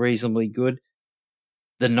 it's reasonably good.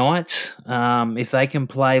 The Knights, if they can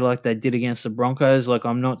play like they did against the Broncos, like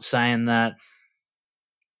I'm not saying that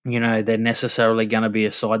they're necessarily going to be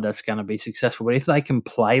a side that's going to be successful. But if they can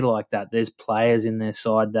play like that, there's players in their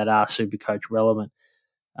side that are Supercoach relevant,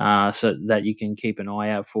 so that you can keep an eye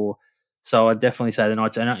out for. So I'd definitely say the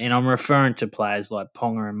Knights. And I'm referring to players like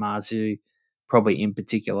Ponga and Marzu, probably in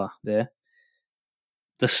particular there.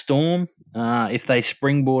 The Storm, if they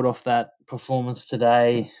springboard off that performance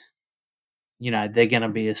today, they're going to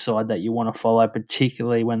be a side that you want to follow,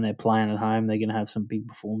 particularly when they're playing at home. They're going to have some big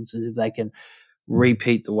performances if they can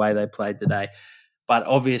repeat the way they played today. But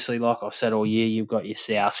obviously, like I've said all year, you've got your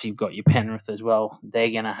South, you've got your Penrith as well.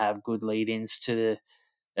 They're going to have good lead-ins to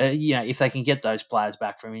if they can get those players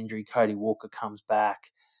back from injury. Cody Walker comes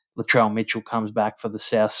back, Latrell Mitchell comes back for the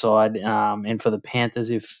South side, and for the Panthers,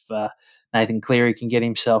 if Nathan Cleary can get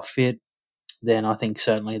himself fit, then I think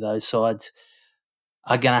certainly those sides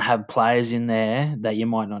are going to have players in there that you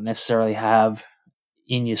might not necessarily have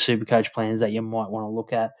in your Supercoach plans that you might want to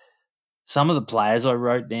look at. Some of the players I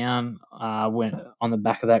wrote down went on the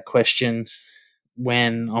back of that question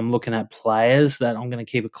when I'm looking at players that I'm going to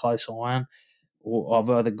keep a close eye on, or I've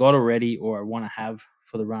either got already or I want to have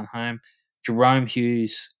for the run home. Jerome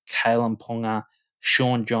Hughes, Kalen Ponga,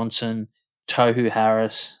 Sean Johnson, Tohu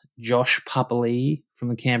Harris, Josh Papali'i from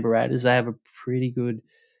the Canberra Raiders. They have a pretty good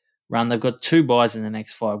run. They've got 2 buys in the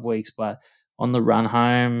next 5 weeks, but on the run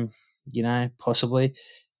home, possibly.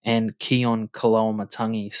 And Keon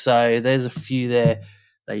Kaloamatangi. So there's a few there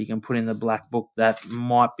that you can put in the black book that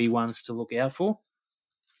might be ones to look out for.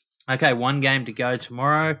 Okay, 1 game to go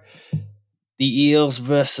tomorrow. The Eels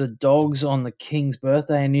versus the Dogs on the King's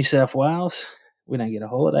birthday in New South Wales. We don't get a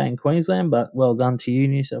holiday in Queensland, but well done to you,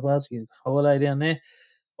 New South Wales. You get a holiday down there.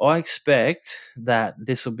 I expect that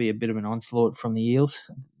this will be a bit of an onslaught from the Eels.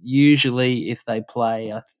 Usually if they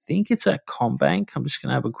play, I think it's at CommBank. I'm just going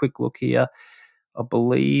to have a quick look here. I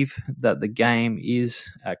believe that the game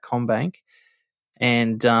is at CommBank.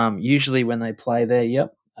 And usually when they play there,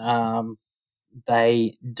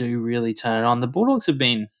 they do really turn it on. The Bulldogs have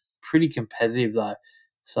been pretty competitive, though.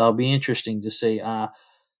 So it'll be interesting to see.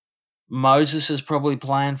 Moses is probably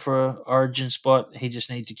playing for an Origin spot. He just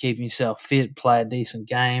needs to keep himself fit, play a decent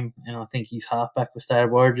game, and I think he's halfback for State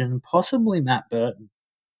of Origin, possibly Matt Burton.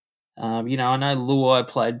 I know Luai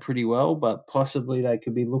played pretty well, but possibly they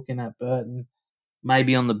could be looking at Burton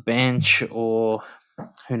maybe on the bench, or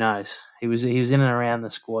who knows. He was in and around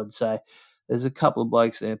the squad, so there's a couple of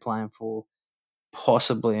blokes there playing for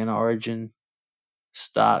possibly an Origin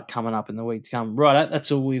start coming up in the week to come. Right,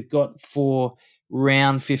 that's all we've got for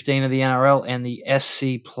round 15 of the NRL and the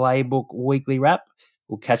SC Playbook Weekly Wrap.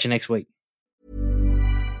 We'll catch you next week.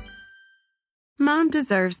 Mom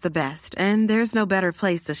deserves the best, and there's no better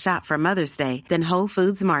place to shop for Mother's Day than Whole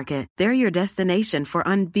Foods Market. They're your destination for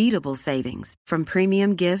unbeatable savings, from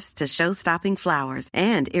premium gifts to show-stopping flowers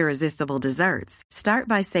and irresistible desserts. Start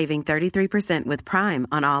by saving 33% with Prime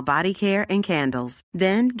on all body care and candles.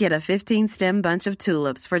 Then get a 15-stem bunch of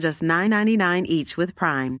tulips for just $9.99 each with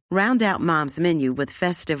Prime. Round out Mom's menu with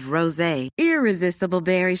festive rosé, irresistible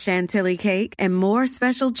berry chantilly cake, and more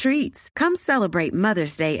special treats. Come celebrate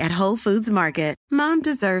Mother's Day at Whole Foods Market. Mom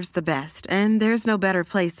deserves the best, and there's no better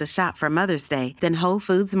place to shop for Mother's Day than Whole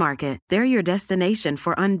Foods Market. They're your destination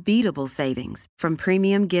for unbeatable savings, from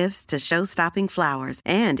premium gifts to show-stopping flowers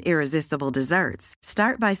and irresistible desserts.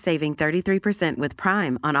 Start by saving 33% with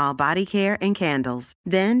Prime on all body care and candles.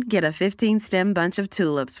 Then get a 15-stem bunch of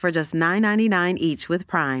tulips for just $9.99 each with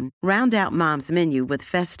Prime. Round out Mom's menu with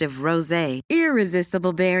festive rosé,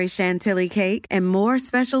 irresistible berry chantilly cake, and more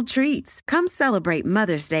special treats. Come celebrate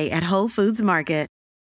Mother's Day at Whole Foods Market.